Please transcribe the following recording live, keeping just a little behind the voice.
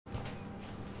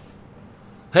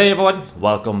Hey everyone,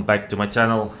 welcome back to my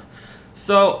channel.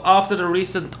 So after the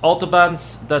recent auto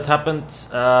bans that happened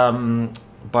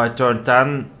by turn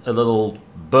 10, a little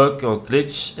bug or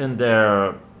glitch in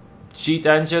their cheat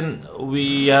engine,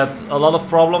 we had a lot of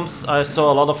problems. I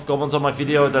saw a lot of comments on my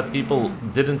video that people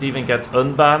didn't even get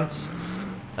unbanned.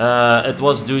 It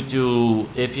was due to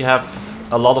if you have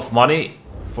a lot of money.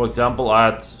 For example,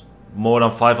 I had more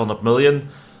than 500 million.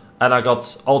 And I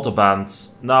got auto banned.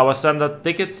 Now I sent that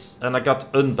ticket and I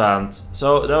got unbanned.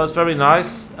 So that was very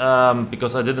nice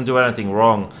because I didn't do anything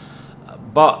wrong.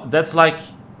 But that's like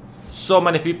so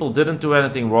many people didn't do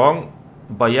anything wrong,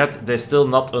 but yet they're still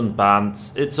not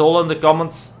unbanned. It's all in the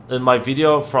comments in my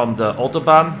video from the auto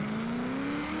ban.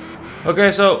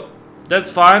 Okay, so that's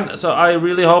fine. So I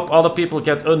really hope other people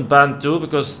get unbanned too,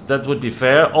 because that would be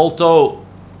fair. Although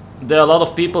there are a lot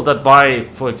of people that buy,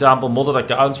 for example, modded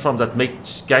accounts from that make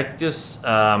sketches.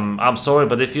 I'm sorry,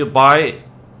 but if you buy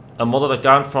a modded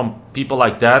account from people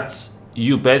like that,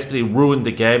 you basically ruin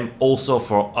the game also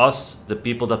for us, the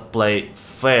people that play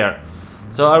fair.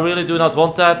 So I really do not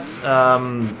want that.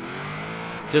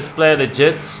 Just play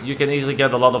legit. You can easily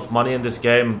get a lot of money in this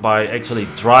game by actually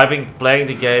driving, playing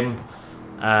the game,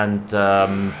 and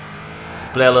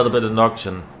play a little bit in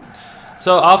auction.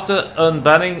 So after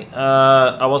unbanning,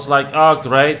 I was like, oh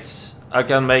great, I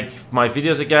can make my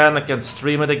videos again, I can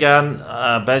stream it again.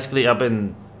 Basically, I've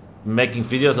been making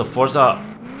videos of Forza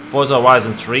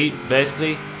Horizon 3,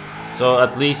 basically. So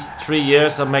at least 3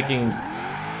 years I'm making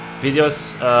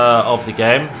videos of the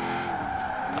game.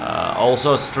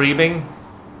 Also streaming.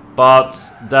 But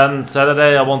then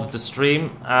Saturday I wanted to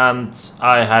stream and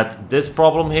I had this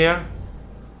problem here.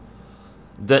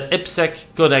 The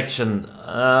IPSEC connection.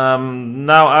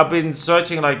 Now I've been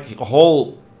searching like a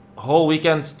whole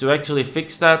weekend to actually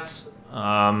fix that.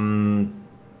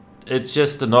 It's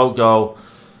just a no-go.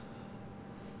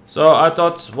 So I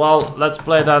thought, well, let's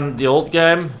play then the old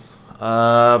game.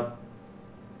 Fujiwara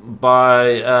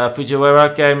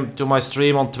came to my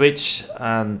stream on Twitch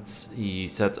and he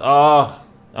said, oh,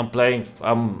 I'm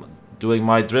doing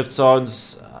my drift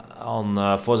zones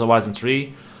on Forza Horizon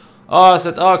 3. Oh, I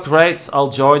said, oh great, I'll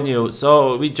join you.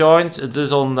 So we joined. It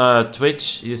is on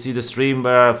Twitch. You see the stream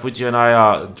where Fuji and I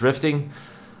are drifting.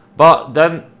 But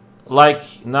then,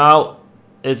 like now,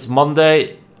 it's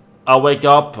Monday. I wake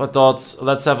up, I thought,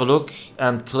 let's have a look.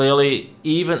 And clearly,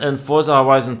 even in Forza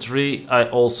Horizon 3, I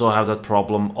also have that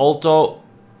problem. Although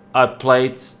I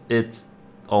played it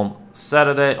on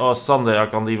Saturday or Sunday, I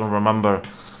can't even remember.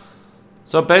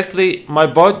 So basically, my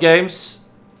board games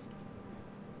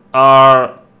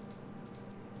are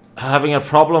having a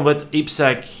problem with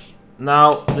IPSEC.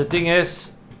 Now the thing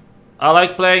is, I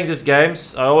like playing these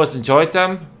games, I always enjoyed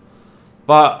them,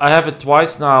 but I have it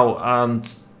twice now and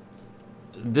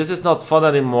this is not fun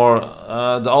anymore.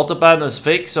 The auto ban is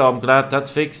fixed, so I'm glad that's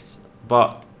fixed,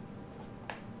 but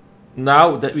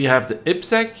now that we have the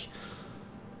IPSEC,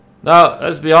 now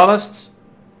let's be honest,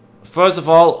 first of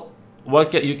all,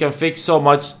 you can fix so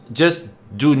much, just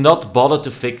do not bother to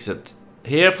fix it.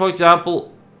 Here, for example,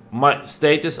 my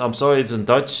status, I'm sorry it's in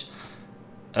Dutch,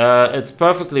 it's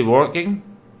perfectly working.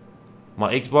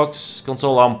 My Xbox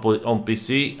console on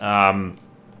PC,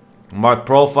 my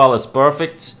profile is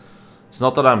perfect. It's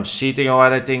not that I'm cheating or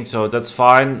anything, so that's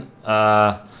fine.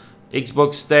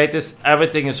 Xbox status,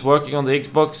 everything is working on the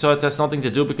Xbox, so it has nothing to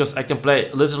do because I can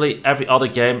play literally every other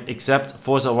game except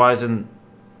Forza Horizon.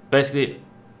 Basically,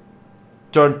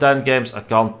 turn 10 games I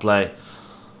can't play.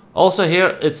 Also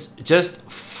here, it's just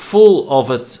full of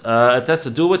it. It has to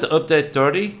do with the update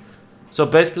 30. So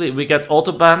basically we get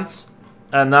auto bans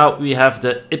and now we have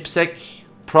the IPSEC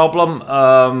problem.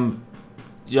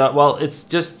 Yeah, well, it's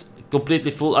just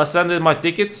completely full. I sent in my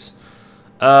tickets.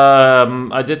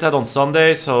 I did that on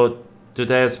Sunday, so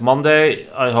today is Monday.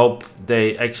 I hope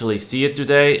they actually see it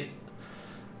today,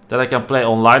 that I can play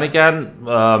online again.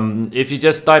 If you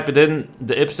just type it in,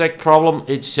 the IPSEC problem,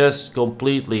 it's just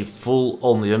completely full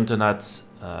on the internet.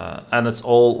 And it's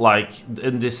all like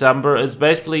in December. It's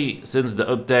basically since the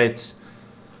update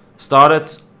started.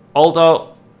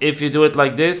 Although, if you do it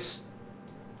like this,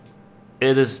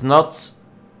 it is not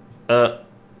a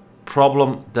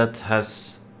problem that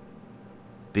has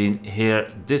been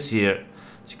here this year.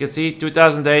 As you can see,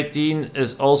 2018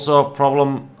 is also a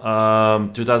problem,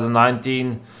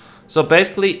 2019. So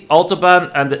basically,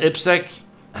 Autobahn and the IPSEC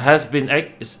has been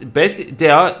basically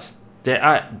they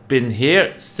are been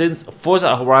here since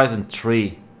Forza Horizon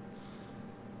 3.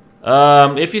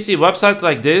 If you see websites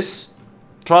like this,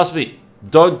 trust me,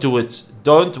 don't do it.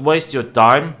 Don't waste your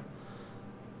time.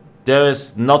 there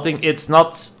is nothing. It's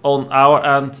not on our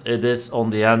end, it is on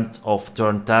the end of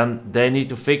turn 10. They need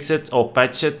to fix it or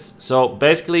patch it. So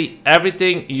basically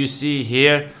everything you see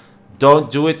here, don't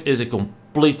do it, is a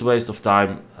complete waste of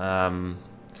time.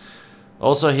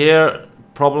 Also here,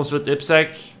 problems with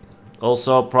IPSEC,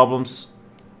 also problems.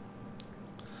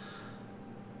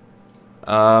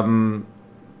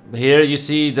 Here you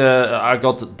see I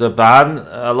got the ban.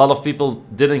 A lot of people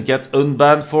didn't get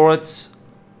unbanned for it,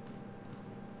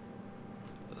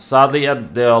 sadly,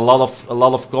 and there are a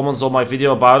lot of comments on my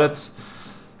video about it.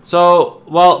 So,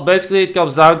 well, basically it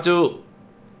comes down to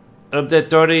update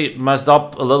 30 messed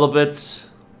up a little bit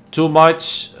too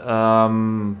much.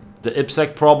 The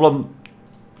IPSEC problem,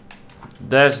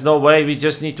 there's no way. We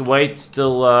just need to wait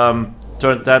till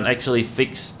turn 10 actually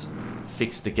fix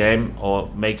the game or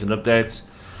makes an update.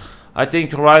 I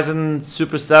think Horizon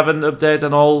Super 7 update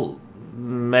and all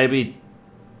maybe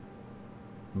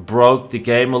broke the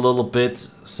game a little bit.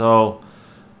 So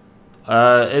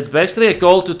it's basically a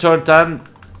goal to turn 10.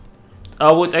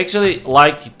 I would actually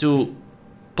like to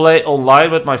play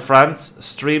online with my friends,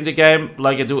 stream the game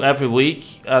like I do every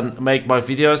week and make my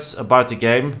videos about the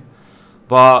game.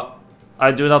 But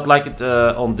I do not like it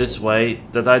on this way,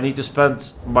 that I need to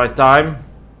spend my time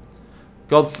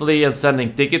constantly and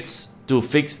sending tickets to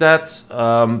fix that.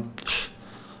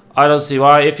 I don't see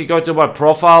why. If you go to my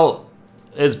profile,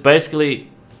 it's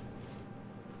basically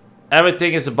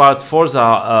everything is about Forza.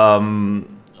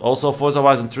 Also Forza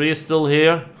Horizon 3 is still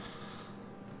here.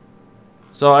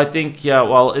 So I think, yeah,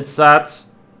 well, it's sad.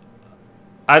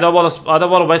 I don't want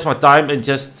to waste my time in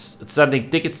just sending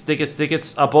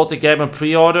tickets. I bought the game in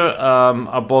pre-order.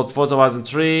 I bought Forza Horizon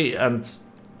 3 and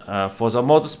Forza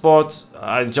Motorsport.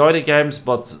 I enjoy the games,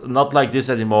 but not like this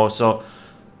anymore. So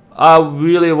I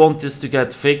really want this to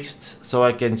get fixed so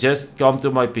I can just come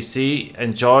to my PC,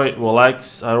 enjoy,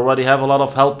 relax. I already have a lot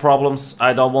of health problems.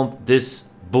 I don't want this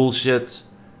bullshit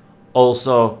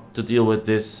also to deal with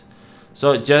this.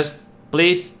 So just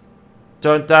please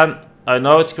turn 10. I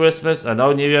know it's Christmas, I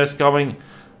know New Year is coming,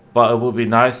 but it would be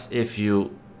nice if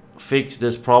you fix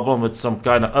this problem with some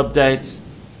kind of updates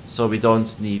so we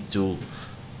don't need to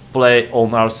play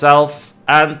on ourselves.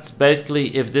 And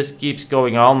basically, if this keeps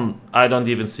going on, I don't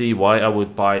even see why I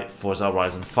would buy Forza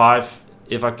Horizon 5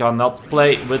 if I cannot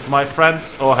play with my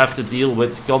friends or have to deal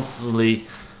with constantly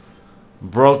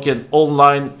broken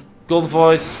online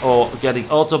convoys or getting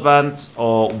auto-banned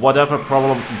or whatever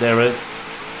problem there is.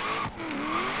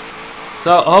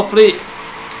 So hopefully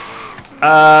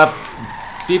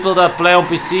people that play on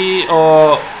PC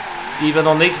or even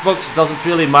on Xbox, doesn't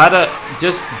really matter.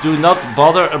 Just do not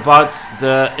bother about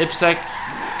the IPSEC.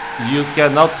 You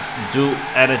cannot do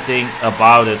anything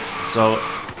about it. So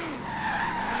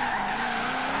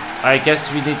I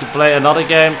guess we need to play another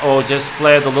game or just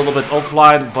play it a little bit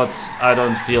offline, but I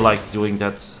don't feel like doing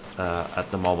that at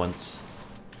the moment.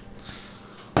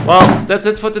 Well, that's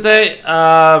it for today.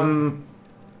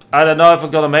 I don't know if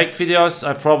I'm gonna make videos.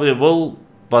 I probably will,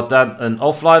 but then in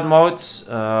offline mode.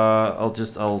 I'll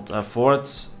just Alt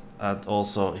F4 and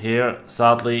also here,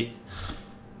 sadly,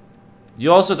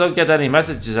 you also don't get any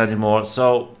messages anymore.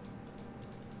 So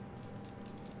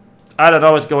I don't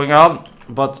know what's going on,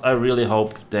 but I really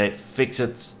hope they fix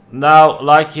it. Now,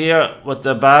 like here with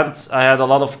the band, I had a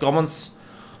lot of comments.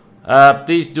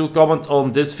 Please do comment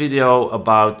on this video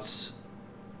about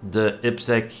the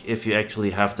IPSEC if you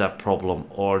actually have that problem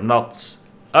or not.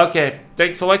 Okay,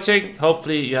 thanks for watching.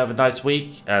 Hopefully you have a nice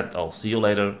week and I'll see you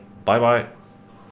later. Bye bye.